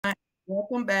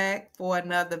Welcome back for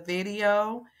another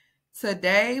video.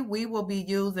 Today we will be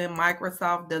using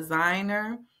Microsoft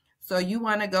Designer. So you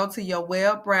want to go to your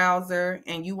web browser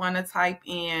and you want to type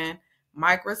in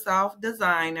Microsoft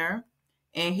Designer,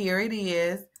 and here it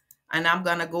is, and I'm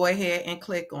going to go ahead and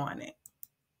click on it.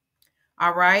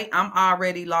 All right, I'm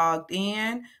already logged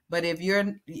in, but if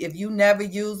you never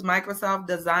use Microsoft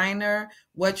Designer,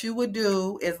 what you would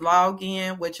do is log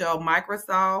in with your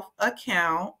Microsoft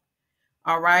account.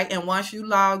 All right. And once you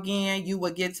log in, you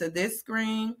will get to this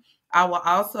screen. I will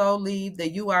also leave the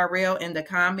URL in the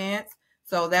comments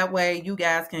so that way you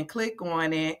guys can click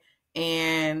on it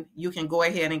and you can go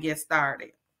ahead and get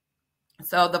started.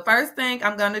 So the first thing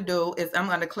I'm going to do is I'm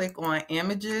going to click on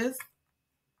images.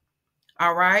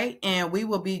 All right. And we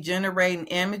will be generating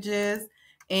images.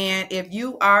 And if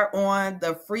you are on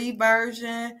the free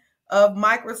version of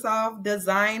Microsoft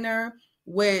Designer,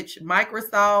 which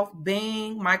Microsoft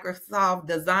Bing, Microsoft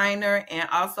Designer, and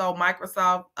also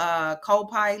Microsoft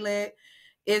Copilot,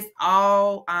 it's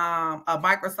all a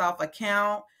Microsoft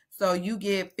account. So you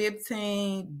get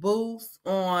 15 boosts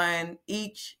on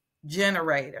each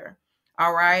generator.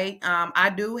 All right.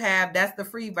 I do have, that's the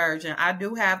free version. I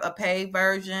do have a paid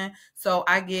version. So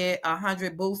I get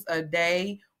 100 boosts a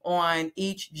day on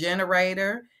each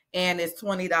generator. And it's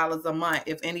 $20 a month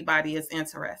if anybody is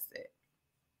interested.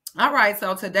 All right.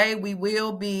 So today we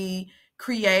will be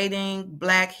creating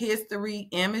Black History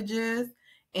images.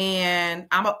 And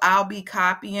I'll be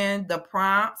copying the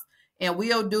prompts. And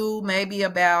we'll do maybe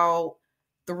about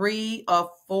 3 or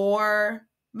 4,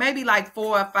 maybe like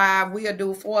 4 or 5. We'll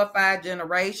do 4 or 5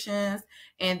 generations,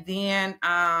 and then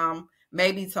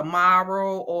maybe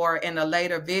tomorrow or in a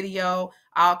later video,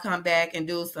 I'll come back and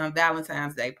do some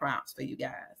Valentine's Day prompts for you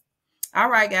guys. All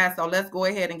right, guys, so let's go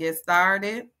ahead and get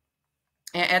started.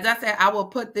 And as I said, I will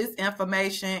put this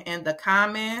information in the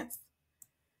comments,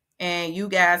 and you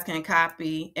guys can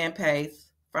copy and paste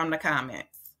from the comments.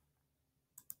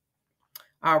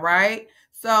 All right.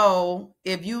 So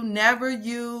if you never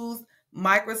use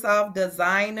Microsoft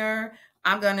Designer,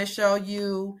 I'm going to show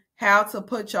you how to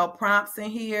put your prompts in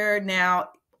here. Now,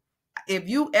 if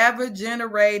you ever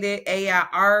generated AI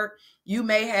art, you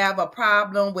may have a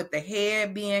problem with the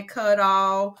head being cut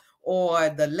off or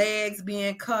the legs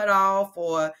being cut off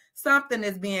or something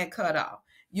is being cut off.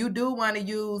 You do want to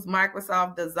use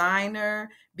Microsoft Designer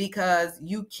because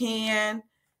you can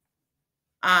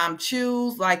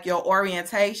choose like your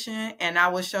orientation, and I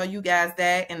will show you guys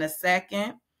that in a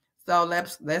second. So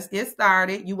let's get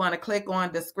started. You want to click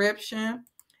on description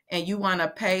and you want to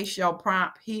paste your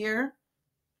prompt here.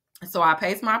 So I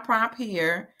paste my prompt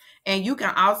here, and you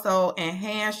can also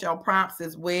enhance your prompts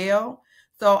as well.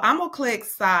 So I'm gonna click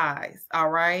size.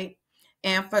 All right.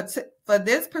 And for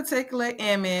this particular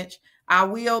image, I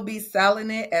will be selling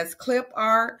it as clip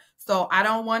art. So I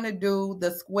don't want to do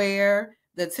the square,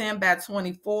 the 10 by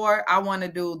 24. I want to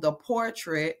do the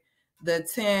portrait, the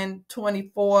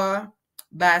 1024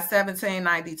 by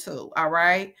 1792. All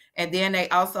right. And then they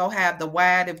also have the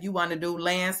wide if you want to do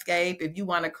landscape, if you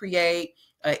want to create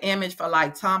an image for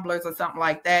like tumblers or something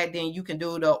like that, then you can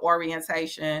do the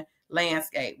orientation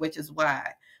landscape, which is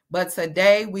wide. But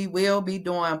today we will be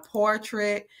doing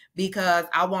portrait because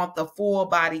I want the full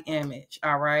body image.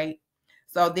 All right.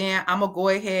 So then I'm going to go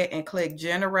ahead and click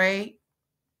generate,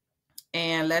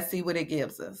 and let's see what it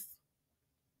gives us.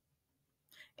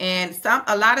 And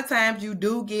a lot of times you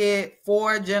do get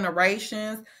 4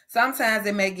 generations. Sometimes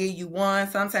it may give you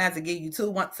 1, sometimes it give you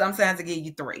 2, sometimes it give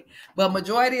you 3. But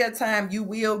majority of the time you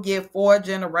will get 4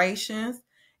 generations.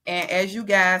 And as you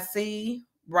guys see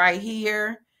right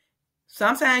here,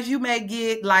 sometimes you may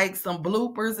get like some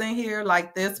bloopers in here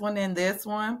like this one and this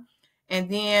one. And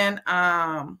then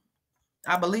I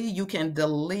believe you can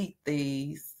delete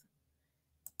these.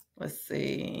 Let's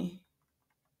see.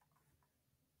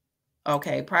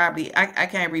 Okay, probably, I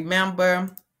can't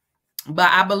remember, but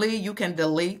I believe you can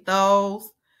delete those.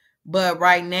 But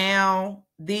right now,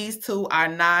 these 2 are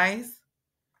nice.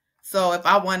 So if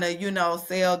I want to,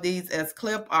 sell these as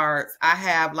clip arts, I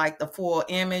have like the full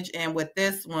image. And with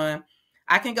this one,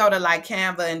 I can go to like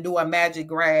Canva and do a magic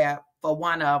grab for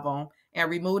one of them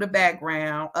and remove the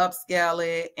background, upscale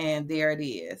it, and there it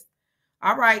is.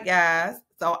 All right, guys.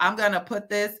 So I'm going to put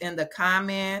this in the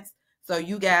comments so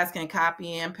you guys can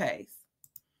copy and paste.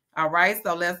 All right,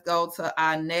 so let's go to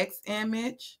our next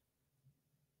image.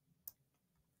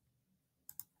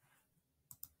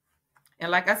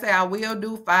 And like I said, I will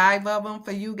do 5 of them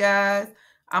for you guys.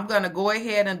 I'm going to go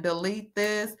ahead and delete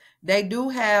this. They do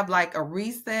have like a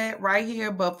reset right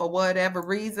here, but for whatever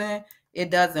reason, it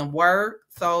doesn't work.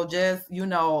 So just,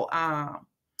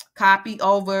 copy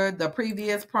over the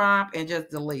previous prompt and just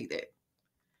delete it.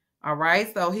 All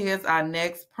right, so here's our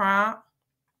next prompt.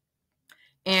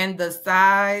 And the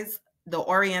size, the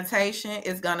orientation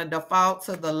is going to default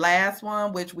to the last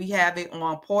one, which we have it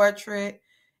on portrait,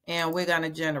 and we're going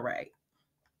to generate.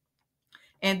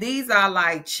 And these are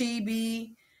like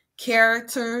chibi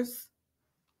characters.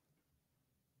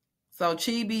 So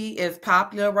chibi is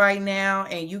popular right now,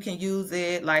 and you can use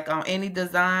it like on any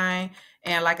design.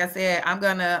 And like I said, I'm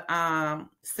gonna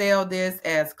sell this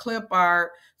as clip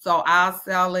art. So I'll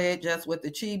sell it just with the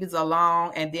chibis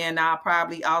alone, and then I'll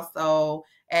probably also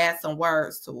add some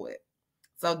words to it.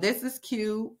 So this is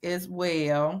cute as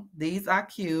well. These are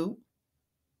cute.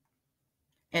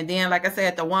 And then, like I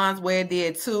said, the ones where it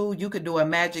did two, you could do a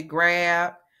magic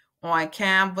grab on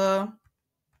Canva,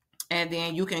 and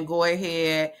then you can go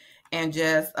ahead and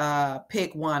just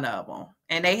pick one of them.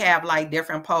 And they have like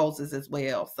different poses as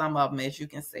well. Some of them, as you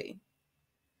can see.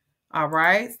 All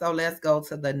right, so let's go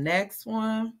to the next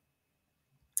one.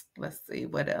 Let's see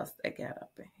what else they got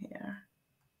up in here.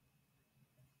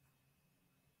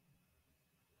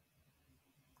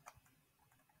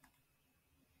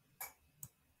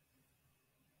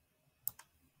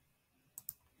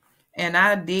 And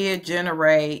I did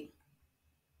generate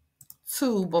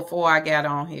two before I got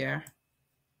on here.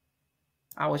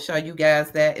 I will show you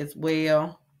guys that as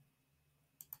well.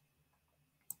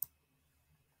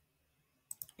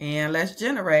 And let's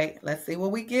generate. Let's see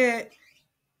what we get.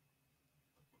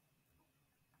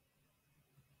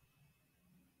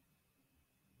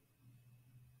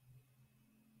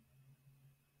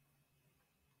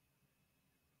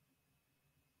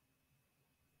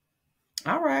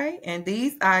 All right, and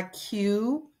these are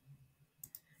cute.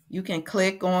 You can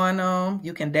click on them.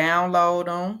 You can download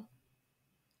them.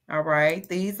 All right,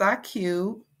 these are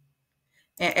cute.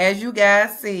 And as you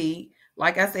guys see,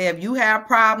 like I said, if you have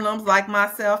problems like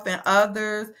myself and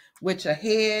others with your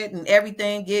head and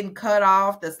everything getting cut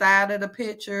off the side of the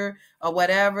picture or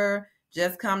whatever,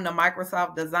 just come to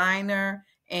Microsoft Designer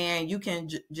and you can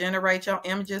generate your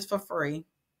images for free.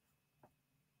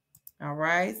 All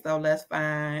right, so let's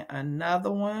find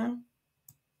another one.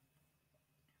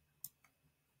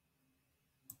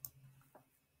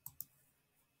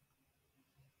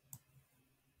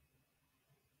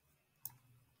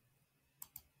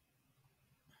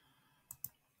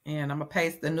 And I'm going to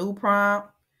paste the new prompt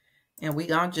and we're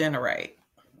going to generate.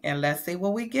 And let's see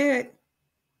what we get.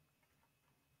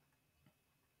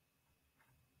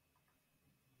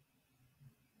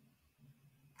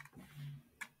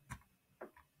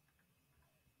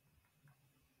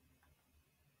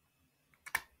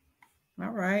 All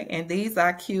right, and these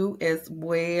are cute as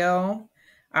well.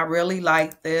 I really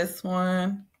like this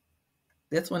one.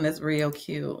 This one is real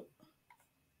cute.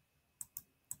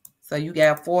 So you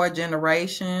got 4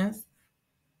 generations.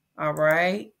 All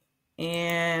right,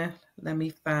 and let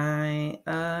me find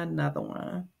another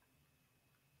one.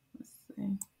 Let's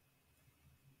see.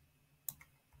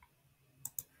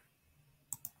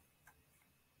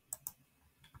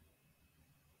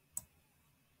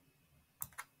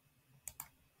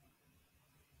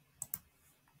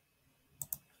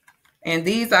 And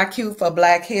these are cute for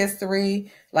Black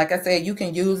History. Like I said, you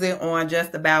can use it on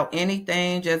just about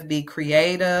anything. Just be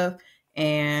creative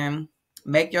and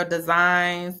make your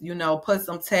designs, you know, put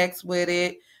some text with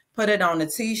it. Put it on a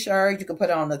t-shirt. You can put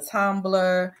it on a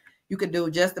tumbler. You could do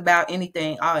just about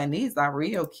anything. Oh, and these are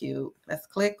real cute. Let's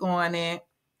click on it.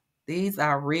 These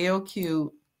are real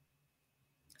cute.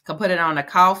 You can put it on a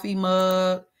coffee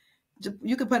mug.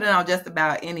 You can put it on just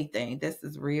about anything. This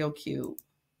is real cute.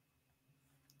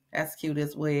 That's cute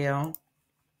as well.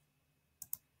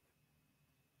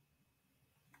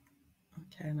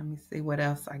 Okay, let me see what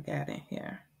else I got in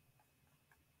here.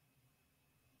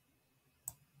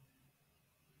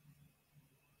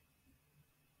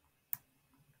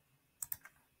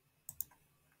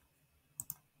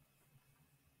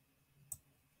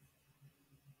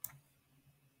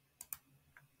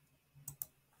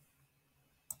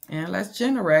 And let's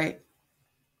generate.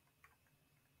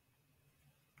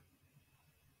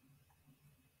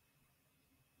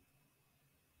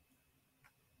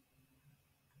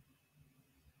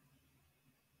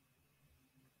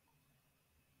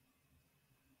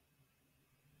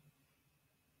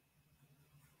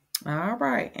 All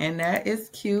right, and that is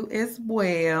cute as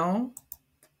well.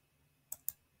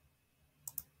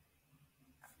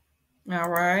 All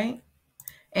right,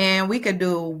 and we could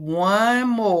do one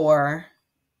more.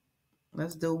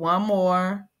 Let's do one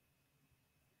more.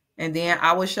 And then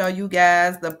I will show you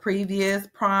guys the previous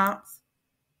prompts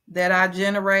that I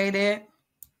generated.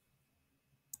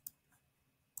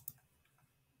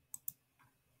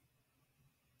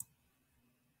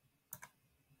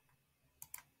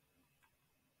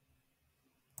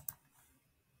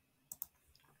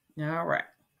 All right.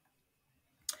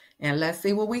 And let's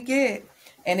see what we get.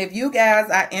 And if you guys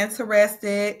are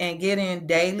interested in getting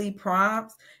daily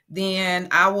prompts, then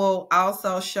I will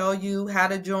also show you how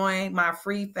to join my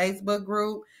free Facebook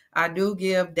group. I do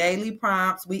give daily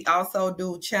prompts. We also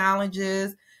do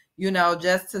challenges,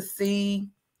 just to see,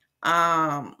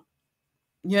 um,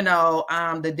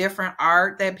 the different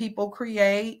art that people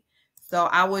create. So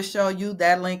I will show you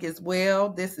that link as well.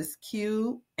 This is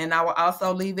cute. And I will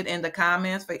also leave it in the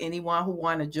comments for anyone who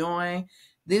want to join.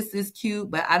 This is cute,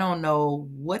 but I don't know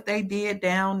what they did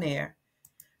down there.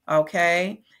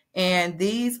 Okay. And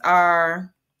these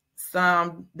are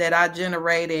some that I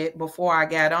generated before I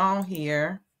got on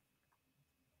here.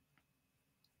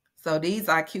 So these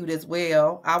are cute as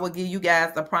well. I will give you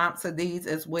guys the prompts of these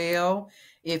as well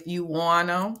if you want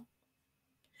them.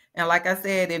 And like I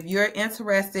said, if you're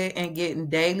interested in getting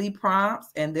daily prompts,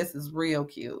 and this is real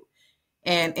cute,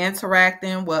 and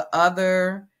interacting with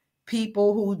other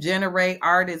people who generate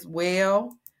art as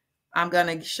well, I'm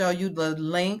going to show you the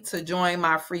link to join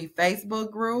my free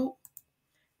Facebook group.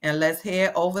 And let's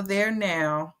head over there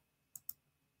now.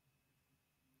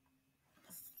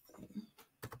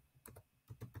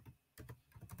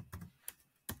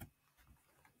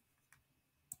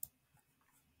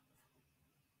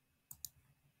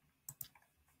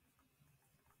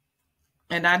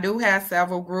 And I do have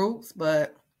several groups,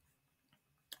 but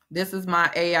this is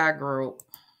my AI group.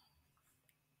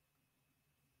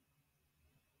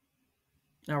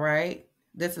 All right.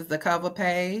 This is the cover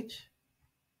page.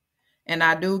 And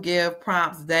I do give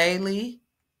prompts daily.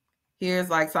 Here's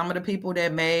like some of the people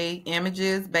that made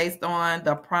images based on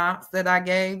the prompts that I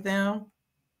gave them.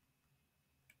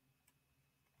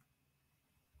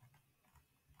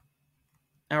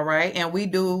 All right. And we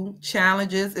do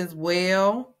challenges as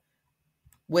well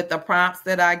with the prompts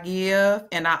that I give.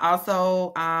 And I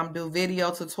also do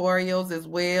video tutorials as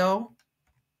well.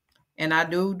 And I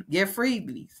do give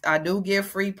freebies. I do give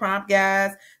free prompt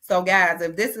guides. So guys,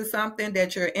 if this is something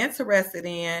that you're interested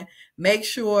in, make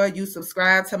sure you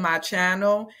subscribe to my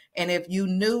channel. And if you're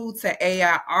new to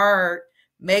AI art,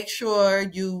 make sure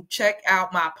you check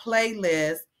out my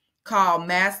playlist called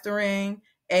Mastering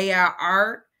AI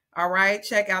Art. All right,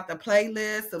 check out the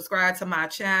playlist, subscribe to my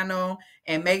channel,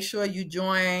 and make sure you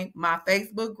join my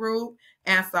Facebook group.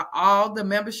 Answer all the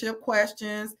membership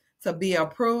questions to be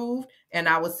approved. And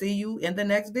I will see you in the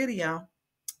next video.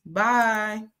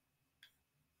 Bye.